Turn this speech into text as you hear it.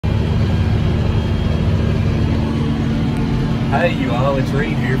Hey you all, it's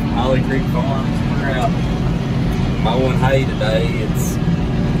Reed here from Holly Creek Farms. We're out mowing hay today. It's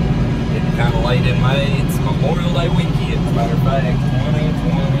getting kind of late in May. It's Memorial Day weekend, as a matter of fact,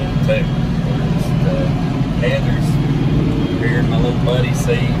 2022. Heather's here in my little buddy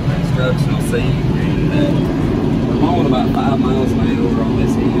seat, my instructional seat, and we're mowing about 5 miles an hour on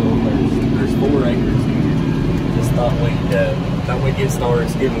this hill. There's 4 acres here. Just thought we'd get started.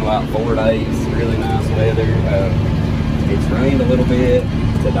 It's given about 4 days. Really nice weather. It's rained a little bit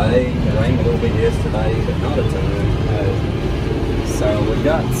today. It rained a little bit yesterday, but not a ton. So we've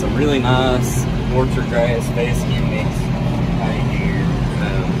got some really nice orchard grass fescue mix hay here.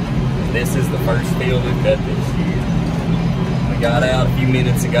 This is the first field we've cut this year. We got out a few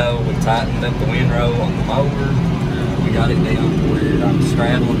minutes ago. We tightened up the windrow on the mower. We got it down to where I'm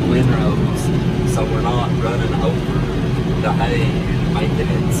straddling the windrows, so we're not running over the hay and making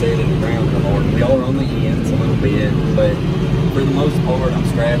it sit in the ground a little more. We are on the ends a little bit, but for the most part, I'm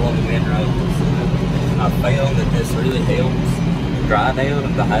straddling the windrows. I found that this really helps dry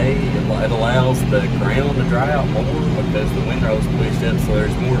down the hay. It allows the ground to dry out more because the windrow's pushed up, so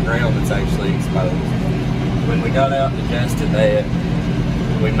there's more ground that's actually exposed. When we got out and adjusted that,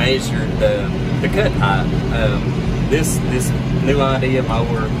 we measured the cut height. This new idea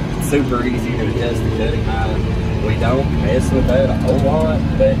mower, super easy to adjust the cutting height. We don't mess with that a whole lot,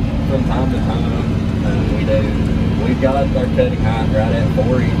 but from time to time we do. We've got our cutting height right at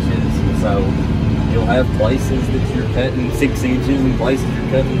 4 inches, so you'll have places that you're cutting 6 inches and places you're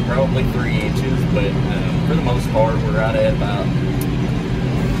cutting probably 3 inches, but for the most part we're right at about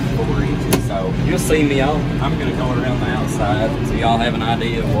 4 inches. So you'll see me, I'm going to go around the outside so y'all have an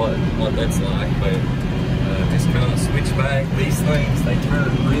idea of what that's like, but just kind of switch back. These things, they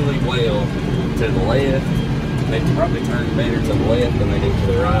turn really well to the left. They probably turn better to the left than they do to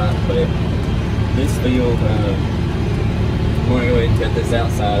the right, but this field, I'm going to go ahead and cut this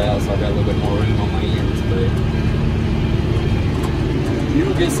outside out so I've got a little bit more room on my ends, but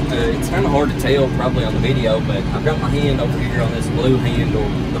you'll just, it's kind of hard to tell probably on the video, but I've got my hand over here on this blue handle.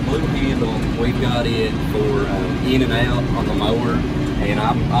 The blue handle, we've got it for in and out on the mower, and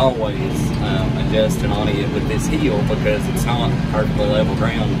I'm always adjusting on it with this heel because it's not perfectly level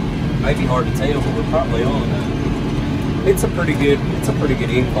ground. Maybe hard to tell, but we're probably on it's a pretty good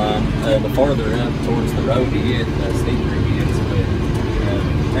incline. The farther up towards the road you get, the steeper it gets.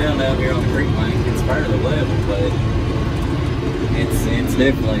 But down here on the creek bank, it's fairly level, but it's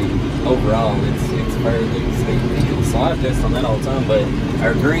definitely overall it's fairly steep hill. So I adjust on that all the time. But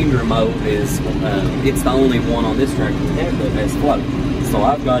our green remote is it's the only one on this tractor that has float. So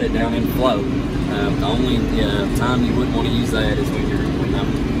I've got it down in float. The only time you wouldn't want to use that is when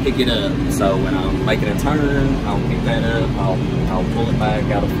I'm pick it up. So when I'm making a turn, I'll pick that up, I'll pull it back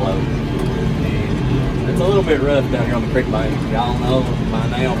out of float. And it's a little bit rough down here on the creek bank. Y'all know by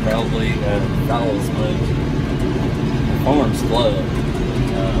now probably calls much farms club,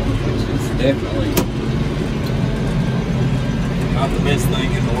 which is definitely not the best thing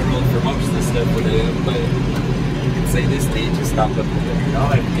in the world for most of the stuff we do, but you can see this ditch is stopped up there.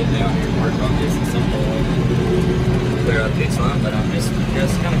 I'll have to get down here and work on this at some point. Clear out pitch line, but I'm just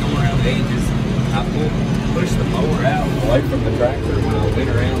kind of going around the edges. I push the mower out away from the tractor when I went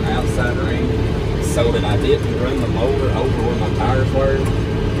around the outside ring so that I didn't run the mower over where my tires were.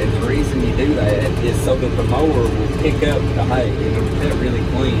 And the reason you do that is so that the mower will pick up the hay and it'll cut really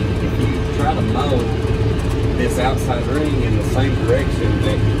clean. If you try to mow this outside ring in the same direction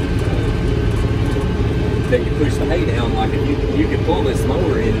that you push the hay down, like if you could pull this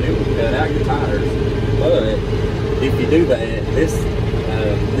mower in and it would cut out your tires, but if you do that,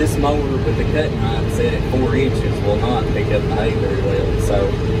 this mower with the cutting height set at 4 inches will not pick up the hay very well. So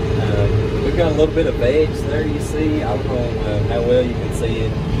we've got a little bit of veg there, you see. I don't know how well you can see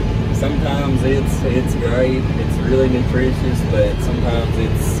it. Sometimes it's great, it's really nutritious, but sometimes it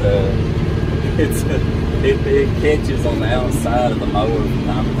catches on the outside of the mower from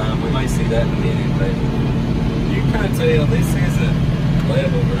time to time. We may see that in a minute, but you can kind of tell this isn't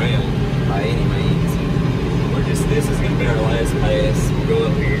level ground by any means. This is going to be our last pass. We'll go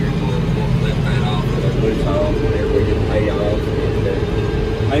up here and we'll clip that off with our bush off whenever we get the hay off.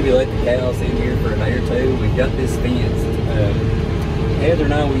 And maybe let the cows in here for a day or two. We've got this fenced. Heather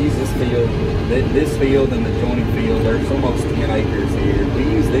and I, we use this field and the joining field. There's almost 10 acres here. We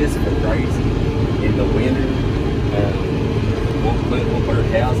use this for grazing in the winter. We'll put our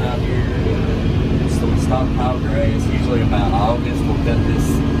cows out here. So we stockpile grass. Usually about August, we'll cut this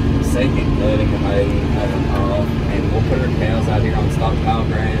second cutting of hay off, and we'll put our cows out here on stockpile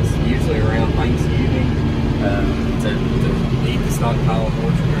grass, usually around Thanksgiving, to eat the stockpile of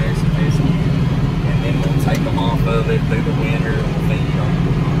orchard grass and fescue. And then we'll take them off of it through the winter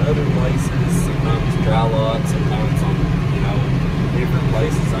on other places, sometimes dry lots, sometimes on, you know, different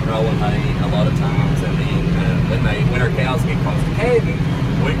places on rolling hay a lot of times, and then when our cows get close to calving,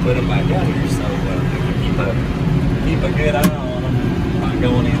 we put them back out here, so we can keep a good eye on them,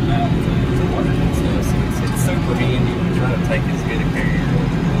 going in and out to work and stuff. So it's super handy. We try to take as good a care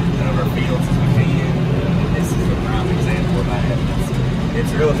of our fields as we can. This is a prime example of that. It's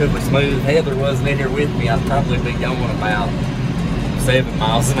relatively smooth. Heather wasn't in here with me. I'd probably be going about 7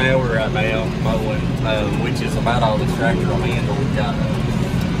 miles an hour right now mowing, which is about all this tractor will handle. We've got a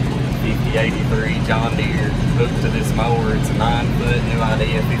 5083 John Deere hooked to this mower. It's a 9-foot new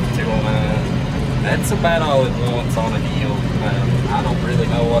idea 5209. That's about all it wants on a hill. I don't really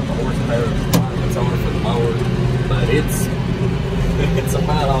know what the horsepower requirements are for the mower, but it's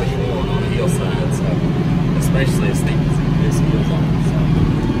about all you want on a hillside, so, especially as steep as this hill's on. So,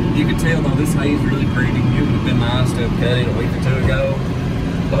 you can tell though this hay is really pretty. It would have been nice to have cut it a week or two ago,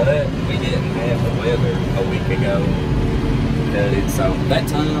 but we didn't have the weather a week ago to cut it. So that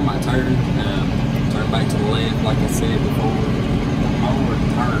time I turned back to the left, like I said before. Mower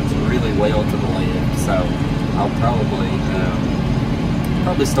turns really well to the left, so I'll probably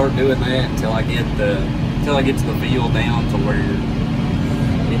start doing that until I get to the field down to where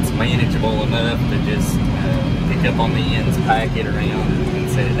it's manageable enough to just pick up on the ends, pack it around,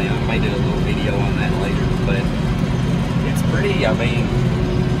 and set it down. I may do a little video on that later, but it's pretty. I mean,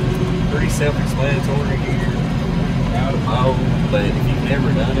 pretty self-explanatory here. How to mow, but if you've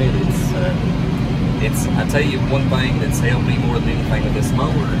never done it, I tell you, one thing that's helped me more than anything with this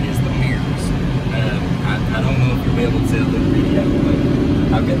mower is the mirrors. I don't know if you'll be able to tell in the video, but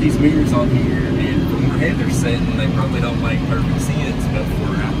I've got these mirrors on here, and from where Heather's sitting, they probably don't make perfect sense, but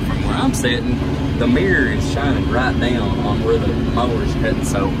from where I'm sitting, the mirror is shining right down on where the mower's cutting,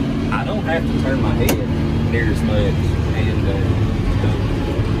 so I don't have to turn my head near as much, and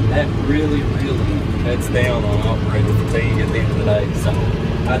that really cuts down on operator fatigue at the end of the day. So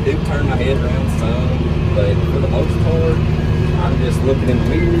I do turn my head around some, but for the most part, I'm just looking in the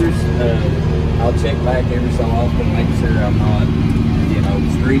mirrors. I'll check back every so often, make sure I'm not, you know,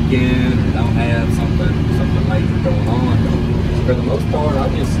 streaking or don't have something major going on. For the most part, I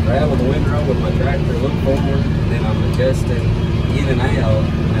just straddle the windrow with my tractor, look forward, and then I'm adjusting in and out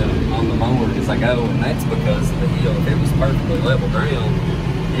on the mower as I go, and that's because the hill, if it was perfectly level ground,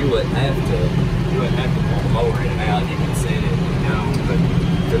 you wouldn't have to pull the mower in and out. You can set it, you know. But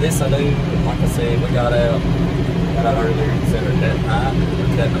for this I do, like I said, we got out earlier and set our cut height.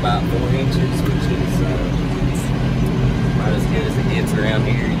 We're cutting about 4 inches, which is about as good as it gets around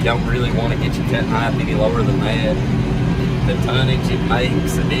here. You don't really want to get your cut height any lower than that. The tonnage it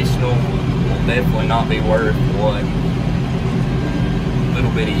makes additional will definitely not be worth what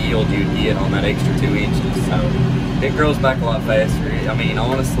little bit of yield you'd get on that extra 2 inches. So it grows back a lot faster. I mean,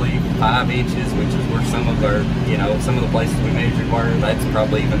 honestly, 5 inches, which is where some of our, you know, some of the places we measured were, that's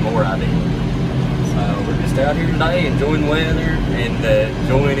probably even more ideal. So we're just out here today enjoying the weather and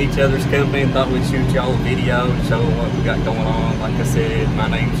enjoying each other's company, and thought we'd shoot y'all a video and show what we got going on. Like I said, my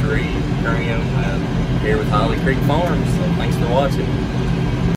name's Reed Graham, here with Holly Creek Farms, so thanks for watching.